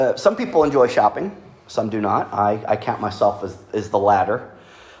Some people enjoy shopping, some do not. I count myself as the latter.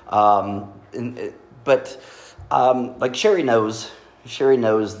 Like Sherry knows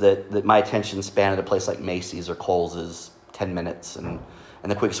that my attention span at a place like Macy's or Kohl's is 10 minutes, and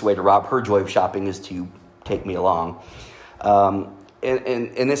the quickest way to rob her joy of shopping is to take me along. And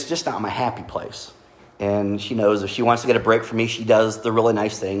it's just not my happy place. And she knows if she wants to get a break from me, she does the really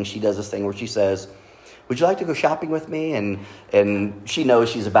nice thing. She does this thing where she says, "Would you like to go shopping with me?" And she knows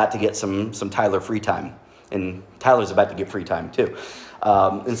she's about to get some Tyler free time. And Tyler's about to get free time too.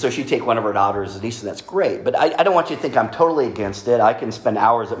 And so she'd take one of her daughters, Denise, and that's great. But I don't want you to think I'm totally against it. I can spend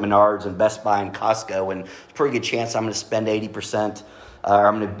hours at Menards and Best Buy and Costco, and it's a pretty good chance I'm going to spend 80%, or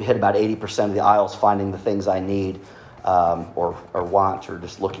I'm going to hit about 80% of the aisles finding the things I need or want, or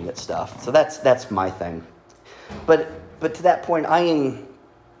just looking at stuff. So that's my thing. But to that point, I am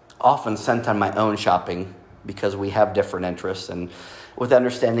often sent on my own shopping because we have different interests, and with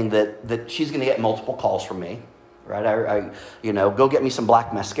understanding that she's going to get multiple calls from me, right? I go get me some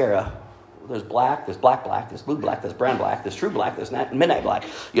black mascara. There's black, there's black, there's blue black, there's brown black, there's true black, there's midnight black.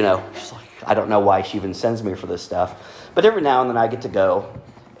 She's like, I don't know why she even sends me for this stuff. But every now and then I get to go.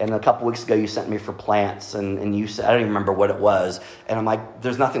 And a couple weeks ago you sent me for plants, and you said, I don't even remember what it was. And I'm like,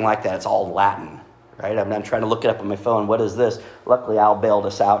 there's nothing like that. It's all Latin. Right? I'm trying to look it up on my phone. What is this? Luckily, Al bailed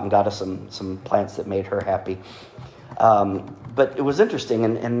us out and got us some plants that made her happy. But it was interesting.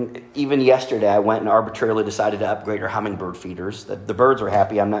 And even yesterday, I went and arbitrarily decided to upgrade her hummingbird feeders. The birds were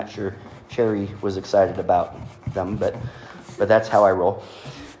happy. I'm not sure Sherry was excited about them, but that's how I roll.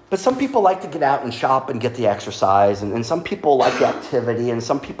 But some people like to get out and shop and get the exercise, and some people like the activity, and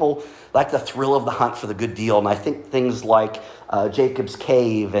some people like the thrill of the hunt for the good deal. And I think things like Jacob's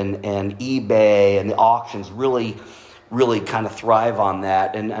Cave and eBay and the auctions really kind of thrive on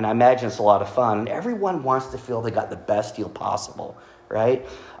that. And I imagine it's a lot of fun. And everyone wants to feel they got the best deal possible, right?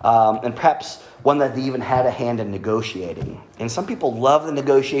 And perhaps one that they even had a hand in negotiating. And some people love the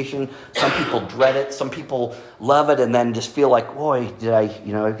negotiation. Some people dread it. Some people love it and then just feel like, boy, did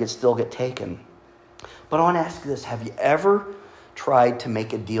I still get taken. But I want to ask you this. Have you ever tried to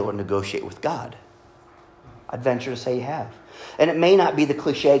make a deal or negotiate with God? I'd venture to say you have. And it may not be the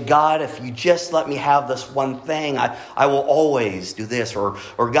cliche, God, if you just let me have this one thing, I will always do this. Or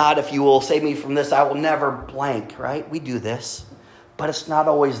God, if you will save me from this, I will never blank, right? We do this. But it's not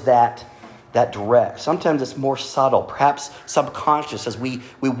always that direct. Sometimes it's more subtle, perhaps subconscious, as we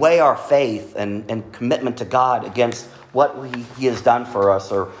weigh our faith and commitment to God against what he has done for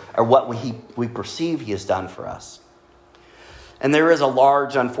us or what we perceive he has done for us. And there is a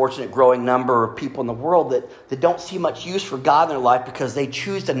large, unfortunate, growing number of people in the world that don't see much use for God in their life because they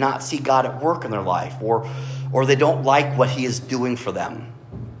choose to not see God at work in their life, or they don't like what he is doing for them.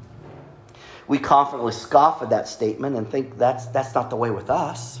 We confidently scoff at that statement and think that's not the way with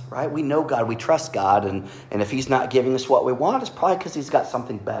us, right? We know God, we trust God, and if he's not giving us what we want, it's probably because he's got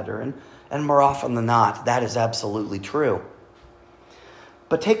something better. And more often than not, that is absolutely true.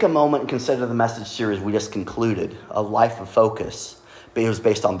 But take a moment and consider the message series we just concluded, A Life of Focus. It was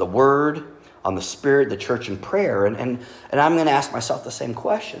based on the Word, on the Spirit, the church, and prayer. And I'm going to ask myself the same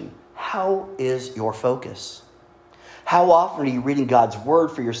question. How is your focus? How often are you reading God's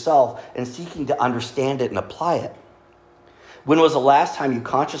Word for yourself and seeking to understand it and apply it? When was the last time you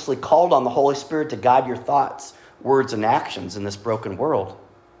consciously called on the Holy Spirit to guide your thoughts, words, and actions in this broken world?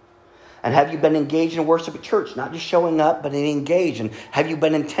 And have you been engaged in worship at church? Not just showing up, but engaged. And have you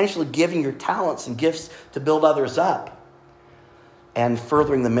been intentionally giving your talents and gifts to build others up and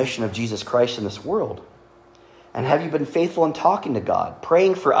furthering the mission of Jesus Christ in this world? And have you been faithful in talking to God,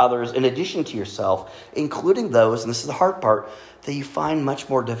 praying for others in addition to yourself, including those, and this is the hard part, that you find much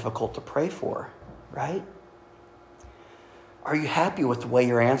more difficult to pray for, right? Are you happy with the way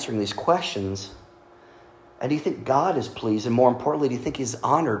you're answering these questions? And do you think God is pleased? And more importantly, do you think he's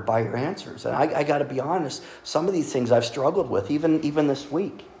honored by your answers? And I got to be honest, some of these things I've struggled with, even this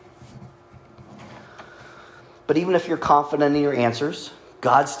week. But even if you're confident in your answers,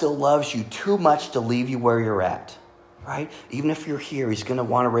 God still loves you too much to leave you where you're at, right? Even if you're here, he's going to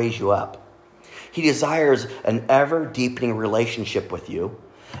want to raise you up. He desires an ever-deepening relationship with you.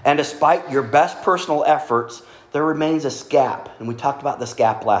 And despite your best personal efforts, there remains a gap. And we talked about this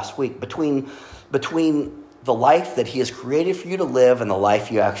gap last week between the life that he has created for you to live and the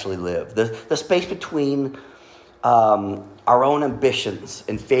life you actually live. The space between our own ambitions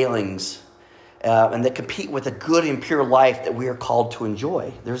and failings and that compete with a good and pure life that we are called to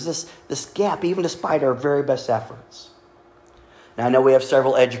enjoy. There's this gap, even despite our very best efforts. Now, I know we have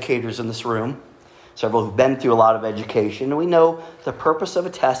several educators in this room, several who've been through a lot of education, and we know the purpose of a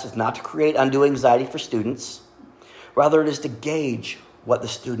test is not to create undue anxiety for students. Rather, it is to gauge what the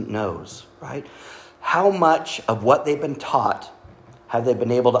student knows, right? How much of what they've been taught have they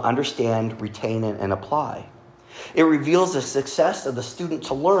been able to understand, retain, and apply? It reveals the success of the student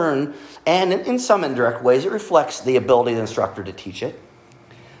to learn, and in some indirect ways, it reflects the ability of the instructor to teach it.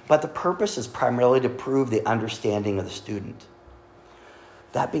 But the purpose is primarily to prove the understanding of the student.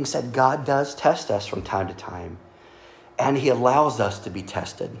 That being said, God does test us from time to time, and he allows us to be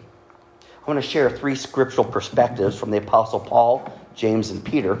tested. I want to share 3 scriptural perspectives from the Apostle Paul, James, and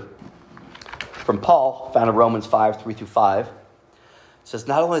Peter. From Paul, found in Romans 5, 3-5. It says,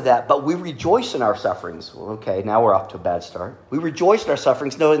 not only that, but we rejoice in our sufferings. Well, okay, now we're off to a bad start. We rejoice in our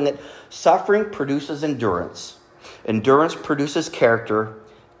sufferings, knowing that suffering produces endurance. Endurance produces character.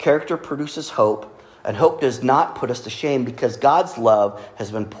 Character produces hope. And hope does not put us to shame, because God's love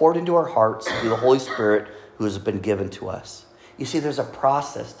has been poured into our hearts through the Holy Spirit who has been given to us. You see, there's a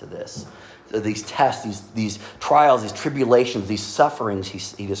process to this. These tests, these trials, these tribulations, these sufferings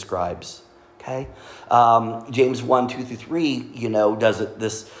he describes. Okay? James 1, 2-3,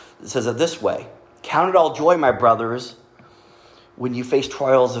 says it this way. Count it all joy, my brothers, when you face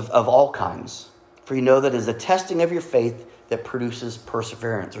trials of all kinds. For you know that it is the testing of your faith that produces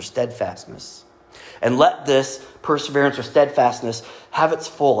perseverance or steadfastness. And let this perseverance or steadfastness have its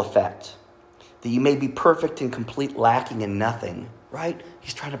full effect, that you may be perfect and complete, lacking in nothing. Right?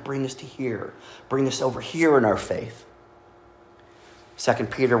 He's trying to bring us to here, bring us over here in our faith. 2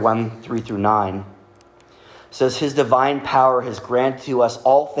 Peter 1, 3-9 says, his divine power has granted to us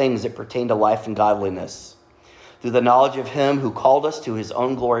all things that pertain to life and godliness, through the knowledge of him who called us to his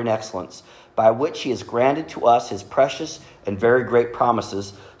own glory and excellence, by which he has granted to us his precious and very great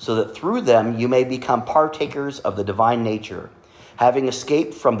promises, so that through them you may become partakers of the divine nature, having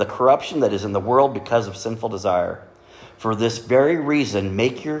escaped from the corruption that is in the world because of sinful desire. For this very reason,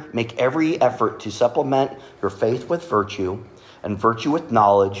 make every effort to supplement your faith with virtue, and virtue with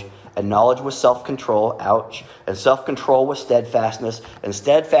knowledge, and knowledge with self-control, and self-control with steadfastness, and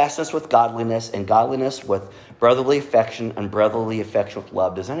steadfastness with godliness, and godliness with brotherly affection, and brotherly affection with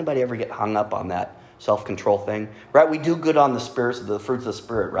love. Does anybody ever get hung up on that self-control thing? Right? We do good on the fruits of the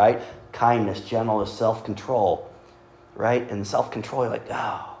Spirit, right? Kindness, gentleness, self-control, right? And self-control, you're like,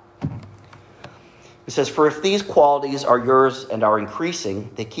 oh. It says, for if these qualities are yours and are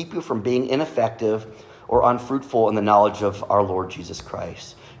increasing, they keep you from being ineffective or unfruitful in the knowledge of our Lord Jesus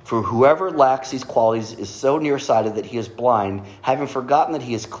Christ. For whoever lacks these qualities is so nearsighted that he is blind, having forgotten that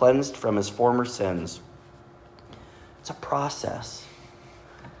he is cleansed from his former sins. It's a process.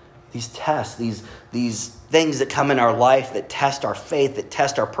 These tests, these things that come in our life that test our faith, that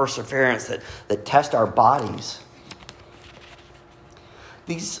test our perseverance, that test our bodies.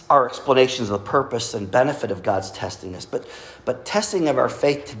 These are explanations of the purpose and benefit of God's testing us. But testing of our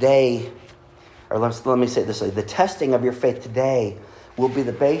faith today, or let me say it this way, the testing of your faith today will be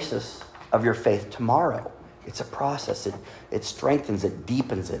the basis of your faith tomorrow. It's a process. It strengthens, it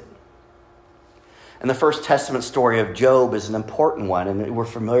deepens it. And the First Testament story of Job is an important one, and we're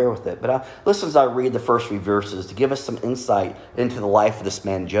familiar with it. But listen as I read the first 3 verses to give us some insight into the life of this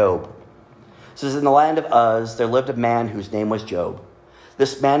man Job. It says, in the land of Uz, there lived a man whose name was Job.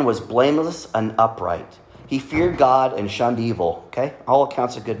 This man was blameless and upright. He feared God and shunned evil. Okay? All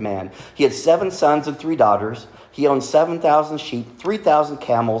accounts a good man. He had 7 sons and 3 daughters. He owned 7,000 sheep, 3,000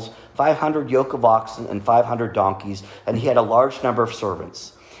 camels, 500 yoke of oxen, and 500 donkeys. And he had a large number of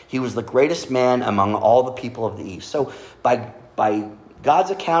servants. He was the greatest man among all the people of the East. So by God's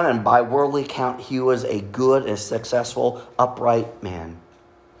account and by worldly account, he was a good and successful, upright man.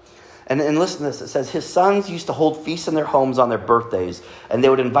 And listen to this. It says, his sons used to hold feasts in their homes on their birthdays, and they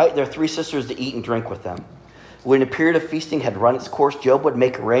would invite their 3 sisters to eat and drink with them. When a period of feasting had run its course, Job would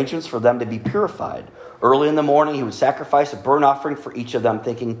make arrangements for them to be purified. Early in the morning, he would sacrifice a burnt offering for each of them,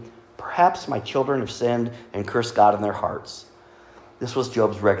 thinking, perhaps my children have sinned and cursed God in their hearts. This was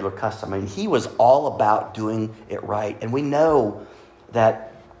Job's regular custom. I mean, he was all about doing it right. And we know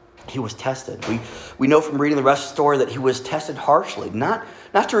that he was tested. We know from reading the rest of the story that he was tested harshly, not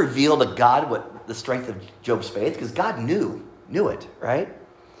to reveal to God what the strength of Job's faith, because God knew it, right?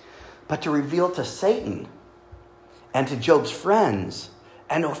 But to reveal to Satan and to Job's friends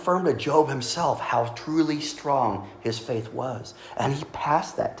and to affirm to Job himself how truly strong his faith was. And he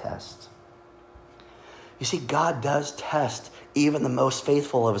passed that test. You see, God does test even the most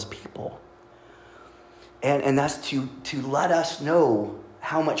faithful of his people. And that's to let us know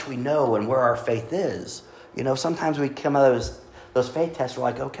how much we know and where our faith is. You know, sometimes we come out of those faith tests, we're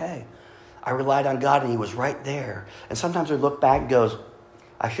like, okay, I relied on God and he was right there. And sometimes we look back and goes,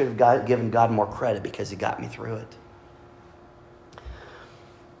 I should have given God more credit because he got me through it.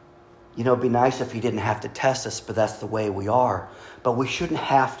 It'd be nice if he didn't have to test us, but that's the way we are. But we shouldn't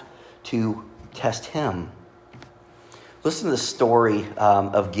have to test him. Listen to the story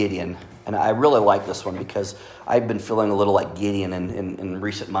of Gideon. And I really like this one because I've been feeling a little like Gideon in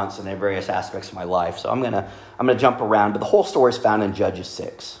recent months and in various aspects of my life. So I'm gonna jump around, but the whole story is found in Judges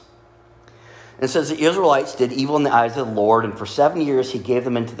 6. And it says the Israelites did evil in the eyes of the Lord, and for 7 years he gave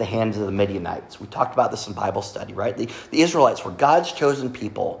them into the hands of the Midianites. We talked about this in Bible study, right? The Israelites were God's chosen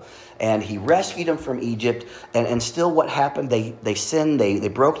people, and he rescued them from Egypt. And still what happened? They sinned, they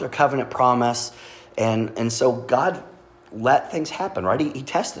broke their covenant promise, and so God let things happen, right? He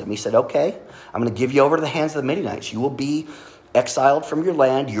tested them. He said, okay, I'm going to give you over to the hands of the Midianites. You will be exiled from your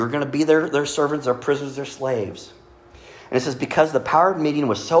land. You're going to be their servants, their prisoners, their slaves. And it says, because the power of Midian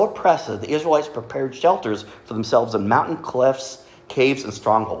was so oppressive, the Israelites prepared shelters for themselves in mountain cliffs, caves, and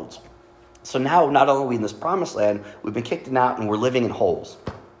strongholds. So now, not only are we in this promised land, we've been kicked out and we're living in holes.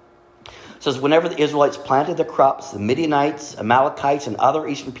 It says, whenever the Israelites planted their crops, the Midianites, Amalekites, and other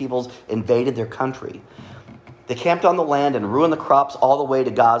eastern peoples invaded their country. They camped on the land and ruined the crops all the way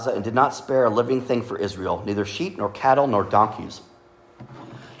to Gaza and did not spare a living thing for Israel, neither sheep nor cattle nor donkeys.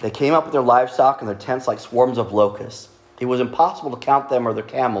 They came up with their livestock and their tents like swarms of locusts. It was impossible to count them or their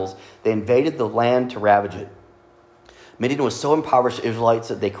camels. They invaded the land to ravage it. Midian was so impoverished the Israelites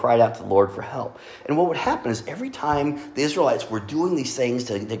that they cried out to the Lord for help. And what would happen is every time the Israelites were doing these things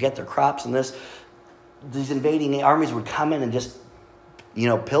to get their crops and these invading armies would come in and just,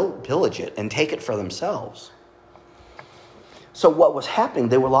 pillage it and take it for themselves. So what was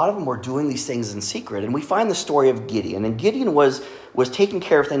happening, a lot of them were doing these things in secret. And we find the story of Gideon. And Gideon was taking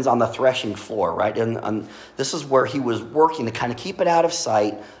care of things on the threshing floor, right? And this is where he was working to kind of keep it out of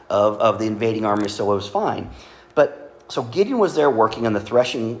sight of the invading army, so it was fine. So Gideon was there working on the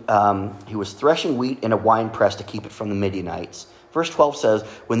threshing. He was threshing wheat in a wine press to keep it from the Midianites. Verse 12 says,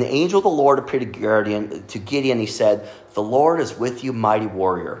 when the angel of the Lord appeared to Gideon, he said, the Lord is with you, mighty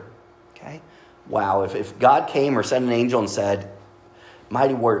warrior. Okay? Wow, if God came or sent an angel and said,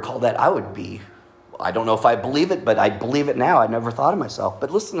 mighty warrior, call that, I don't know if I believe it, but I believe it now. I never thought of myself.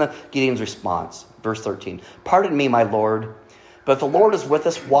 But listen to Gideon's response. Verse 13, pardon me, my Lord, but if the Lord is with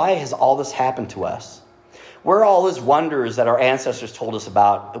us, why has all this happened to us? Where are all his wonders that our ancestors told us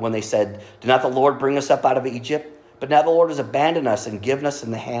about when they said, did not the Lord bring us up out of Egypt? But now the Lord has abandoned us and given us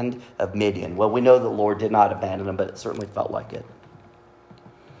in the hand of Midian. Well, we know the Lord did not abandon them, but it certainly felt like it.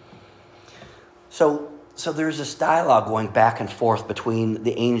 So there's this dialogue going back and forth between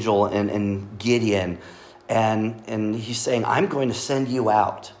the angel and Gideon. And he's saying, I'm going to send you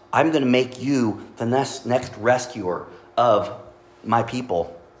out. I'm going to make you the next rescuer of my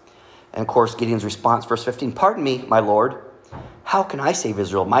people. And of course, Gideon's response, verse 15, pardon me, my Lord. How can I save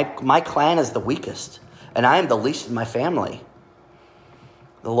Israel? My clan is the weakest, and I am the least in my family.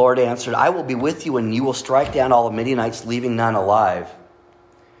 The Lord answered, I will be with you, and you will strike down all the Midianites, leaving none alive.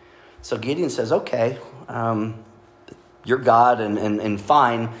 So Gideon says, okay, you're God and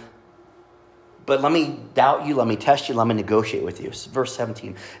fine, but let me doubt you, let me test you, let me negotiate with you. Verse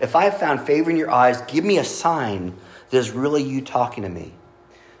 17, if I have found favor in your eyes, give me a sign that is really you talking to me.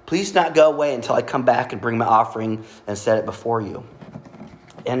 Please not go away until I come back and bring my offering and set it before you.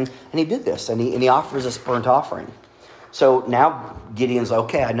 And he did this, and he offers this burnt offering. So now Gideon's,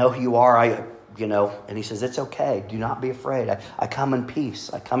 okay, I know who you are, and he says, it's okay, do not be afraid. I come in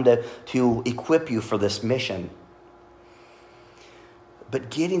peace. I come to equip you for this mission. But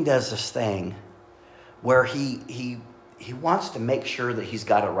Gideon does this thing where he wants to make sure that he's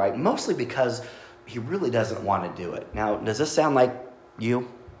got it right, mostly because he really doesn't want to do it. Now, does this sound like you?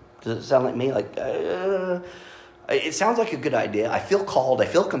 Does it sound like me? It sounds like a good idea. I feel called. I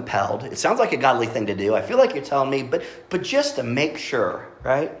feel compelled. It sounds like a godly thing to do. I feel like you're telling me, but just to make sure,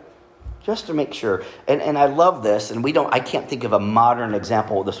 right? Just to make sure. And I love this, and I can't think of a modern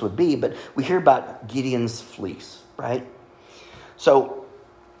example of what this would be, but we hear about Gideon's fleece, right? So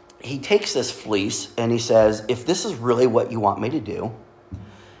he takes this fleece and he says, if this is really what you want me to do,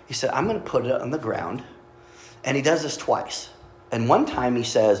 he said, I'm going to put it on the ground. And he does this twice. And one time he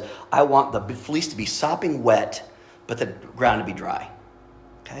says, I want the fleece to be sopping wet, but the ground to be dry.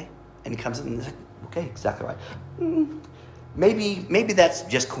 Okay? And he comes in and he's like, okay, exactly right. Maybe that's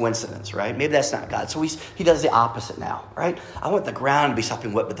just coincidence, right? Maybe that's not God. So he does the opposite now, right? I want the ground to be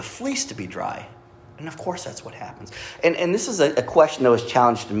sopping wet, but the fleece to be dry. And of course that's what happens. And this is a question that was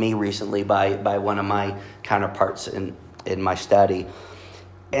challenged to me recently by one of my counterparts in my study.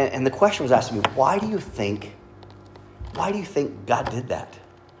 And the question was asked to me, why do you think God did that?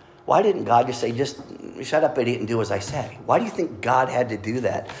 Why didn't God just say, just shut up, idiot, and do as I say? Why do you think God had to do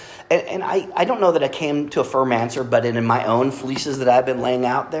that? And I don't know that I came to a firm answer, but in my own fleeces that I've been laying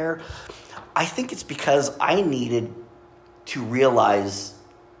out there, I think it's because I needed to realize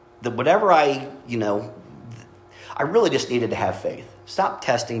that whatever I really just needed to have faith. Stop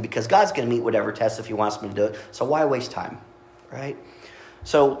testing, because God's going to meet whatever test if he wants me to do it. So why waste time, right?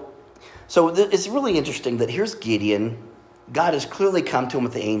 So it's really interesting that here's Gideon. God has clearly come to him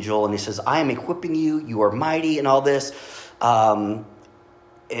with the angel, and he says, I am equipping you. You are mighty and all this. And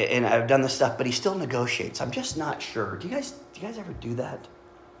I've done this stuff, but he still negotiates. I'm just not sure. Do you guys ever do that?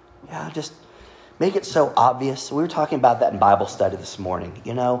 Yeah, just make it so obvious. We were talking about that in Bible study this morning.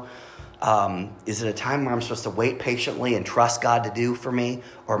 Is it a time where I'm supposed to wait patiently and trust God to do for me?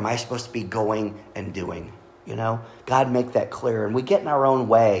 Or am I supposed to be going and doing? God, make that clear. And we get in our own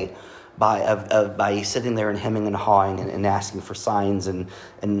way by sitting there and hemming and hawing and asking for signs and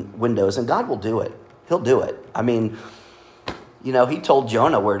windows. And God will do it. He'll do it. I mean, he told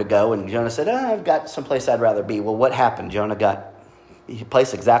Jonah where to go. And Jonah said, I've got someplace I'd rather be. Well, what happened? Jonah got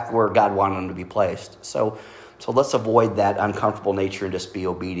placed exactly where God wanted him to be placed. So let's avoid that uncomfortable nature and just be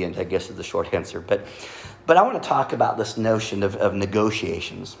obedient, I guess is the short answer. But I want to talk about this notion of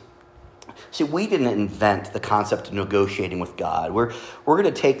negotiations. See, we didn't invent the concept of negotiating with God. We're going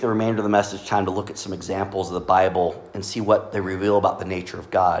to take the remainder of the message time to look at some examples of the Bible and see what they reveal about the nature of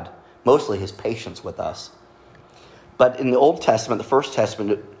God, mostly his patience with us. But in the Old Testament, the First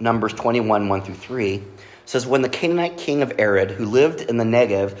Testament, Numbers 21, 1 through 3, says, when the Canaanite king of Arad, who lived in the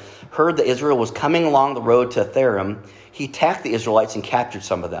Negev, heard that Israel was coming along the road to Atharim, he attacked the Israelites and captured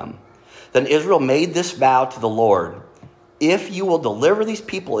some of them. Then Israel made this vow to the Lord, if you will deliver these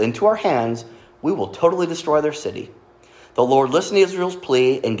people into our hands, we will totally destroy their city. The Lord listened to Israel's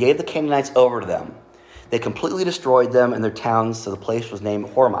plea and gave the Canaanites over to them. They completely destroyed them and their towns, so the place was named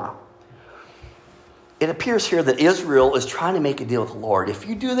Hormah. It appears here that Israel is trying to make a deal with the Lord. If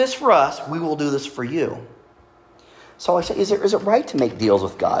you do this for us, we will do this for you. So I say, is it right to make deals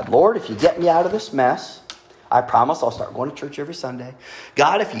with God? Lord, if you get me out of this mess, I promise I'll start going to church every Sunday.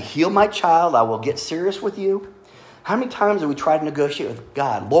 God, if you heal my child, I will get serious with you. How many times have we tried to negotiate with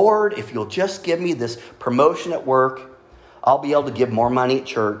God? Lord, if you'll just give me this promotion at work, I'll be able to give more money at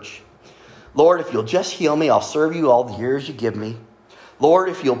church. Lord, if you'll just heal me, I'll serve you all the years you give me. Lord,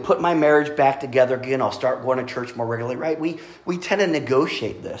 if you'll put my marriage back together again, I'll start going to church more regularly, right? We tend to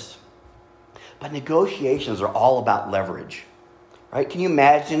negotiate this. But negotiations are all about leverage, right? Can you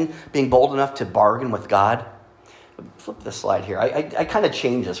imagine being bold enough to bargain with God? Flip this slide here. I kind of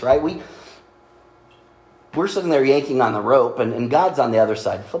change this, right? We're sitting there yanking on the rope, and God's on the other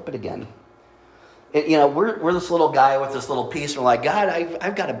side. Flip it again. We're this little guy with this little piece, and we're like, God,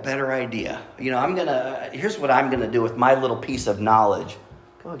 I've got a better idea. Here's what I'm gonna do with my little piece of knowledge.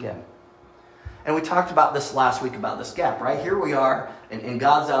 Go again. And we talked about this last week about this gap, right? Here we are, and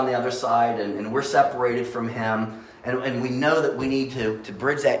God's on the other side, and we're separated from him, and we know that we need to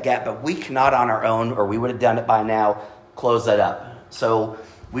bridge that gap, but we cannot on our own, or we would have done it by now, close that up. So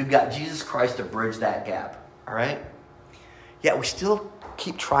we've got Jesus Christ to bridge that gap, all right? Yet we still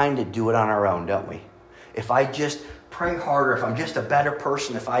keep trying to do it on our own, don't we? If I just pray harder, if I'm just a better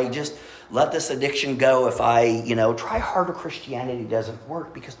person, if I just let this addiction go, if I, try harder Christianity doesn't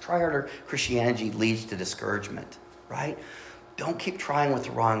work, because try harder Christianity leads to discouragement, right? Don't keep trying with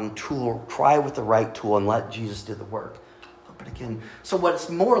the wrong tool. Try with the right tool and let Jesus do the work. But again, so what it's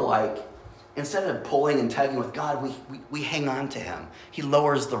more like, instead of pulling and tugging with God, we hang on to him. He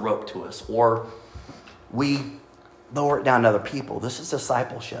lowers the rope to us, or we lower it down to other people. This is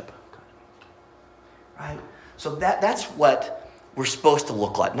discipleship, right? So that's what we're supposed to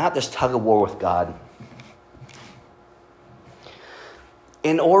look like, not this tug of war with God.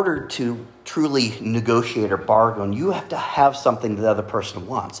 In order to truly negotiate or bargain, you have to have something the other person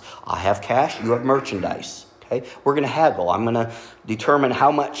wants. I have cash, you have merchandise. Okay, we're going to haggle. I'm going to determine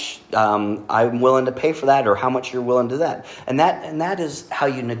how much I'm willing to pay for that, or how much you're willing to do that. And that is how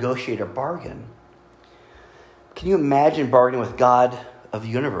you negotiate or bargain. Can you imagine bargaining with God of the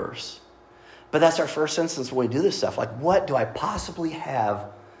universe? But that's our first instance when we do this stuff. Like, what do I possibly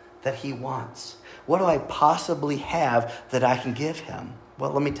have that he wants? What do I possibly have that I can give him?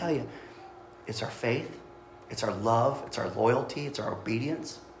 Well, let me tell you, it's our faith, it's our love, it's our loyalty, it's our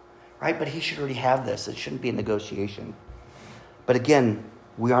obedience, right? But he should already have this. It shouldn't be a negotiation. But again,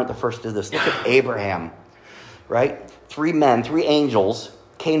 we aren't the first to do this. Look at Abraham, right? 3 angels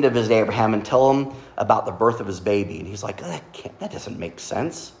came to visit Abraham and tell him about the birth of his baby. And he's like, that doesn't make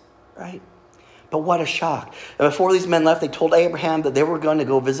sense, right? But what a shock. And before these men left, they told Abraham that they were going to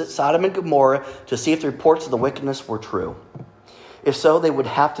go visit Sodom and Gomorrah to see if the reports of the wickedness were true. If so, they would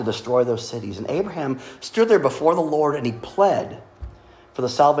have to destroy those cities. And Abraham stood there before the Lord and he pled for the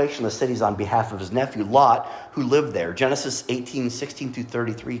salvation of the cities on behalf of his nephew Lot, who lived there. Genesis 18:16 through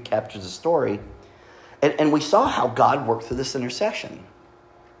 33 captures the story. And we saw how God worked through this intercession.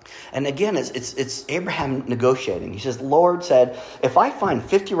 And again, it's Abraham negotiating. He says, the Lord said, if I find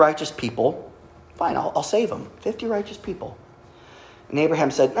 50 righteous people, fine, I'll save them. 50 righteous people. And Abraham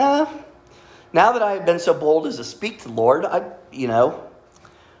said, now that I have been so bold as to speak to the Lord,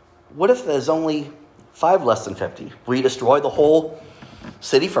 what if there's only 5 less than 50? Will you destroy the whole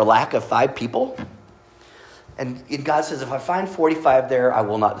city for lack of 5 people? And God says, if I find 45 there, I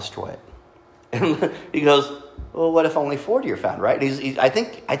will not destroy it. And he goes, well, what if only 40 are found, right? I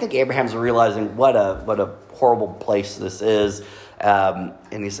think Abraham's realizing what a horrible place this is. And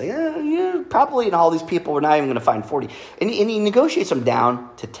he's saying, yeah, probably in all these people, we're not even going to find 40. And he negotiates them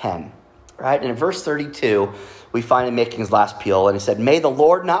down to 10, right? And in verse 32, we find him making his last appeal. And he said, may the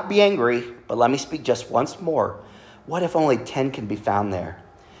Lord not be angry, but let me speak just once more. What if only 10 can be found there?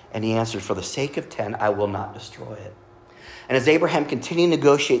 And he answered, for the sake of 10, I will not destroy it. And as Abraham continued to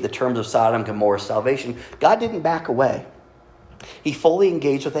negotiate the terms of Sodom and Gomorrah's salvation, God didn't back away. He fully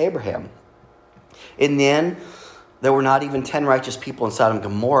engaged with Abraham. In the end, there were not even 10 righteous people in Sodom and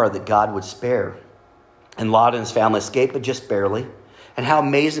Gomorrah that God would spare. And Lot and his family escaped, but just barely. And how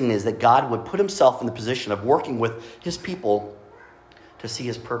amazing it is that God would put himself in the position of working with his people to see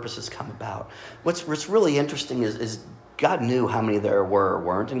his purposes come about. What's really interesting is God knew how many there were or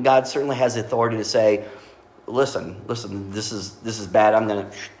weren't. And God certainly has the authority to say, listen, this is bad. I'm going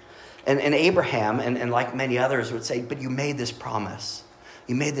to... And Abraham, and like many others, would say, but you made this promise.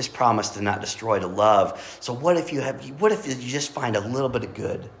 You made this promise to not destroy, to love. So what if you just find a little bit of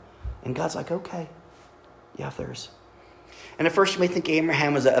good? And God's like, okay. Yeah, if there's... And at first you may think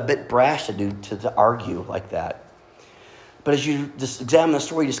Abraham was a bit brash to argue like that. But as you just examine the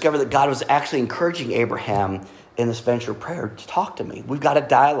story, you discover that God was actually encouraging Abraham in this venture of prayer to talk to me. We've got a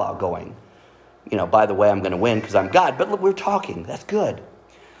dialogue going. By the way, I'm going to win because I'm God. But look, we're talking. That's good.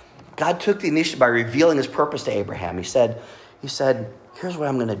 God took the initiative by revealing his purpose to Abraham. He said, here's what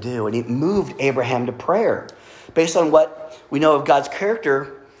I'm going to do. And he moved Abraham to prayer. Based on what we know of God's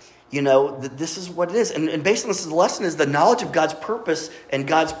character, this is what it is. And based on this, the lesson is the knowledge of God's purpose and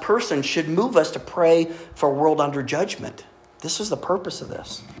God's person should move us to pray for a world under judgment. This is the purpose of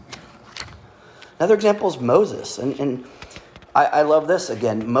this. Another example is Moses. And I love this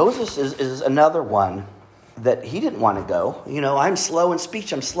again. Moses is another one that he didn't want to go. I'm slow in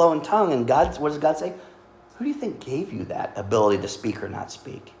speech. I'm slow in tongue. And what does God say? Who do you think gave you that ability to speak or not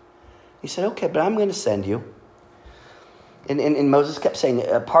speak? He said, okay, but I'm going to send you. And Moses kept saying,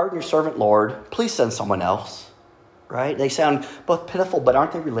 pardon your servant, Lord. Please send someone else. Right? They sound both pitiful, but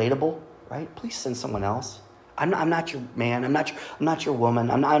aren't they relatable? Right? Please send someone else. I'm not your man. I'm not your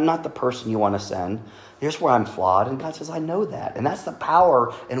woman. I'm not the person you want to send. Here's where I'm flawed. And God says, I know that. And that's the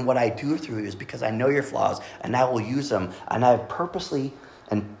power in what I do through you is because I know your flaws and I will use them. And I have purposely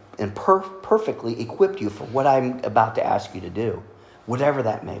and perfectly equipped you for what I'm about to ask you to do, whatever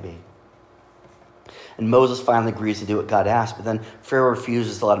that may be. And Moses finally agrees to do what God asked, but then Pharaoh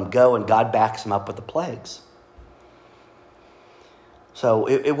refuses to let him go, and God backs him up with the plagues. So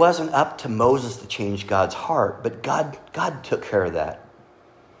it wasn't up to Moses to change God's heart, but God took care of that.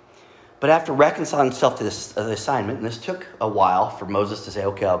 But after reconciling himself to the assignment, and this took a while for Moses to say,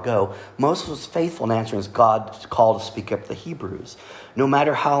 okay, I'll go, Moses was faithful in answering God's call to speak up to the Hebrews. No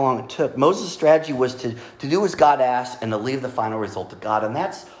matter how long it took, Moses' strategy was to do as God asked and to leave the final result to God. And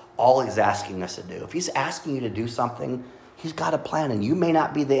that's all he's asking us to do. If he's asking you to do something, he's got a plan, and you may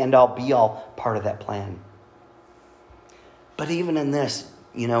not be the end-all, be-all part of that plan. But even in this,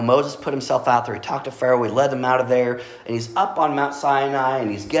 Moses put himself out there. He talked to Pharaoh. He led them out of there. And he's up on Mount Sinai, and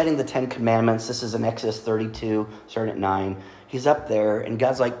he's getting the 10 Commandments. This is in Exodus 32, starting at 9. He's up there, and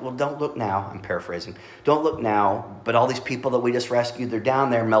God's like, well, don't look now. I'm paraphrasing. Don't look now. But all these people that we just rescued, they're down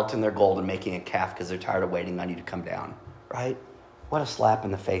there melting their gold and making a calf because they're tired of waiting on you to come down. Right? What a slap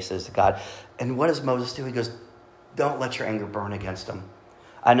in the face is to God. And what does Moses do? He goes, don't let your anger burn against them.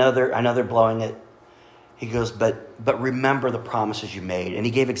 I know they're blowing it. He goes, but remember the promises you made. And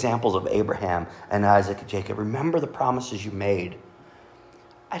he gave examples of Abraham and Isaac and Jacob. Remember the promises you made.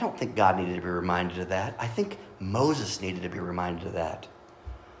 I don't think God needed to be reminded of that. I think Moses needed to be reminded of that.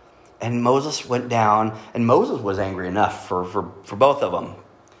 And Moses went down, and Moses was angry enough for both of them.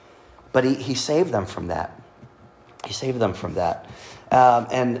 But he saved them from that. He saved them from that.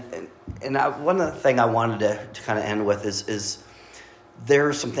 And one of the things I wanted to kind of end with is there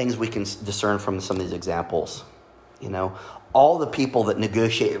are some things we can discern from some of these examples. All the people that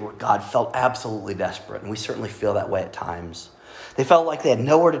negotiated with God felt absolutely desperate, and we certainly feel that way at times. They felt like they had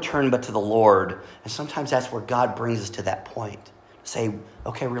nowhere to turn but to the Lord. And sometimes that's where God brings us to that point. Say,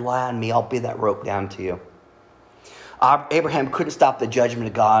 okay, rely on me. I'll be that rope down to you. Abraham couldn't stop the judgment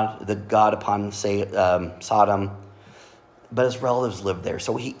of God upon Sodom. But his relatives lived there.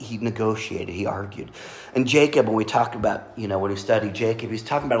 So he negotiated. He argued. And Jacob, when we talked about, when we studied Jacob, he's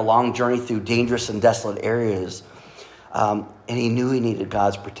talking about a long journey through dangerous and desolate areas. And he knew he needed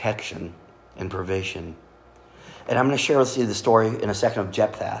God's protection and provision. And I'm going to share with you the story in a second of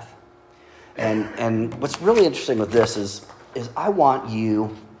Jephthah. And what's really interesting with this is I want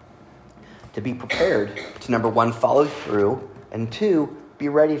you to be prepared to, number one, follow through, and two, be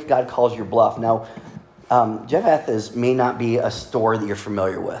ready if God calls your bluff. Now, Jephthah may not be a story that you're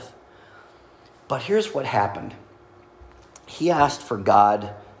familiar with. But here's what happened. He asked for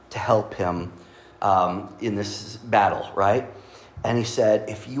God to help him in this battle, right? And he said,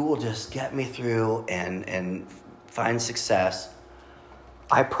 if you will just get me through and find success,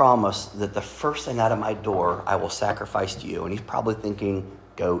 I promise that the first thing out of my door, I will sacrifice to you. And he's probably thinking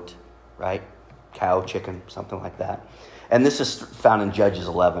goat, right? Cow, chicken, something like that. And this is found in Judges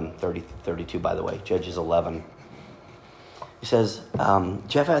 11, 32, by the way. Judges 11. He says,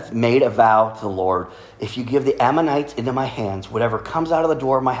 Jephthah made a vow to the Lord, if you give the Ammonites into my hands, whatever comes out of the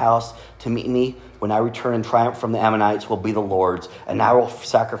door of my house to meet me when I return in triumph from the Ammonites will be the Lord's, and I will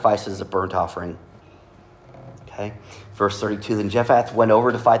sacrifice as a burnt offering. Okay? Verse 32, then Jephthah went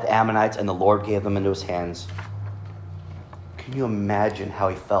over to fight the Ammonites, and the Lord gave them into his hands. Can you imagine how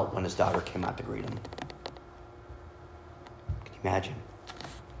he felt when his daughter came out to greet him? Can you imagine?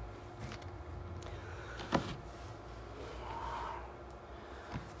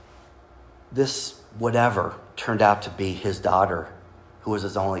 This whatever turned out to be his daughter, who was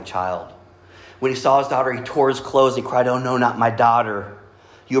his only child. When he saw his daughter, he tore his clothes. He cried, oh no, not my daughter.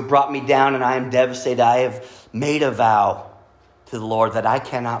 You have brought me down and I am devastated. I have made a vow to the Lord that I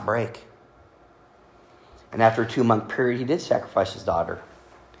cannot break. And after a 2-month period, he did sacrifice his daughter.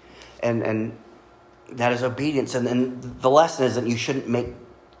 And that is obedience. And the lesson is that you shouldn't make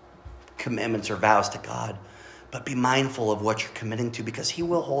commitments or vows to God, but be mindful of what you're committing to, because he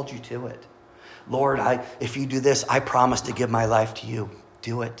will hold you to it. Lord, if you do this, I promise to give my life to you.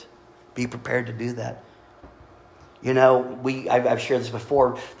 Do it. Be prepared to do that. I've shared this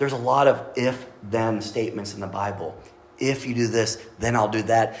before. There's a lot of if-then statements in the Bible. If you do this, then I'll do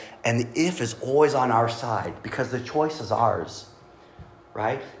that. And the if is always on our side because the choice is ours,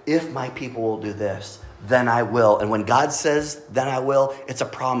 right? If my people will do this, then I will. And when God says, then I will, it's a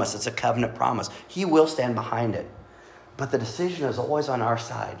promise. It's a covenant promise. He will stand behind it. But the decision is always on our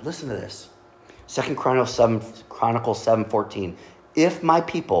side. Listen to this. 2 Chronicles 7:14. If my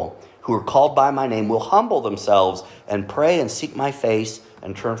people who are called by my name will humble themselves and pray and seek my face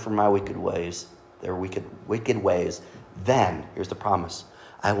and turn from my wicked ways, their wicked ways, then, here's the promise,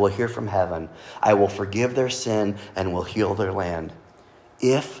 I will hear from heaven. I will forgive their sin and will heal their land.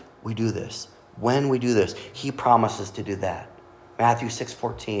 If we do this, when we do this, he promises to do that. Matthew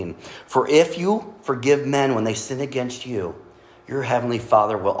 6:14. For if you forgive men when they sin against you, your heavenly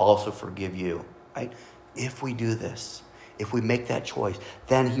Father will also forgive you. Right? If we do this, if we make that choice,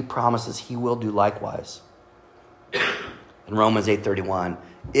 then he promises he will do likewise. In Romans 8:31,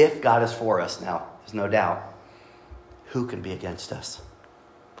 if God is for us, now, there's no doubt, who can be against us?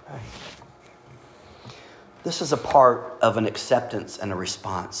 Right. This is a part of an acceptance and a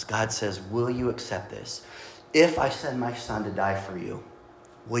response. God says, will you accept this? If I send my son to die for you,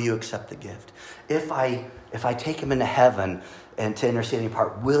 will you accept the gift? If I take him into heaven and to intercede in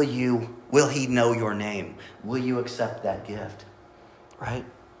part, will he know your name? Will you accept that gift? Right?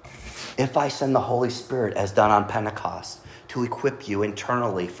 If I send the Holy Spirit, as done on Pentecost, to equip you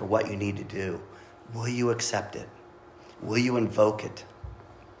internally for what you need to do, will you accept it? Will you invoke it?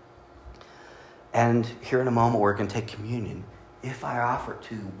 And here in a moment, we're going to take communion. If I offer it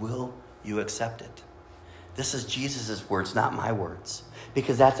to you, will you accept it? This is Jesus' words, not my words.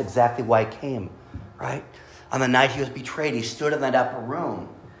 Because that's exactly why he came, right? On the night he was betrayed, he stood in that upper room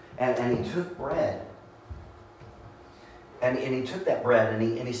and he took bread. And he took that bread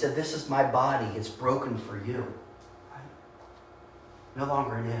and he said, this is my body. It's broken for you. Right? No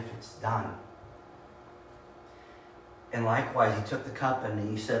longer an if, it's done. And likewise, he took the cup and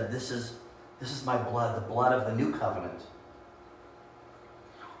he said, this is my blood, the blood of the new covenant.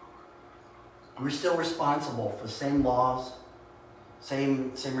 We're still responsible for the same laws,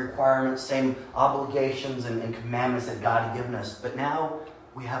 same requirements, same obligations and commandments that God had given us. But now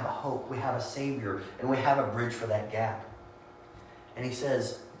we have a hope, we have a Savior, and we have a bridge for that gap. And he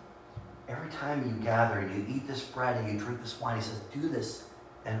says, every time you gather and you eat this bread and you drink this wine, he says, do this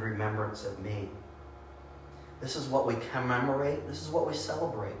in remembrance of me. This is what we commemorate. This is what we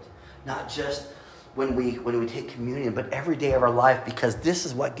celebrate. Not just when we take communion, but every day of our life, because this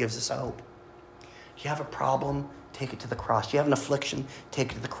is what gives us hope. You have a problem, take it to the cross. You have an affliction,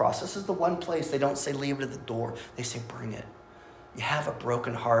 take it to the cross. This is the one place they don't say leave it at the door. They say bring it. You have a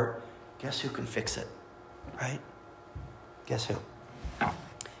broken heart. Guess who can fix it? Right? Guess who?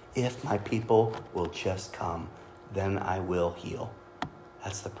 If my people will just come, then I will heal.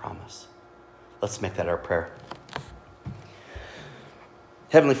 That's the promise. Let's make that our prayer.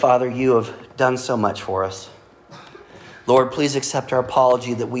 Heavenly Father, you have done so much for us. Lord, please accept our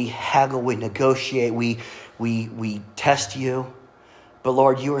apology that we haggle, we negotiate, we test you. But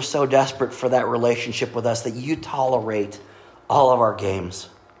Lord, you are so desperate for that relationship with us that you tolerate all of our games.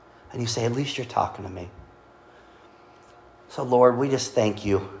 And you say, at least you're talking to me. So Lord, we just thank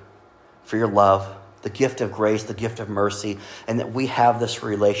you for your love, the gift of grace, the gift of mercy, and that we have this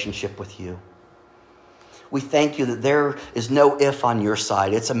relationship with you. We thank you that there is no if on your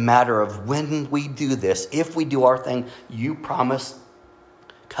side. It's a matter of when we do this. If we do our thing, you promise,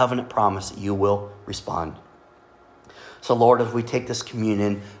 covenant promise, that you will respond. So Lord, as we take this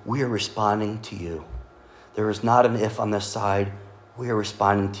communion, we are responding to you. There is not an if on this side. We are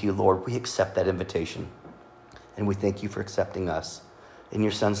responding to you, Lord. We accept that invitation. And we thank you for accepting us. In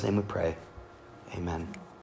your Son's name we pray. Amen.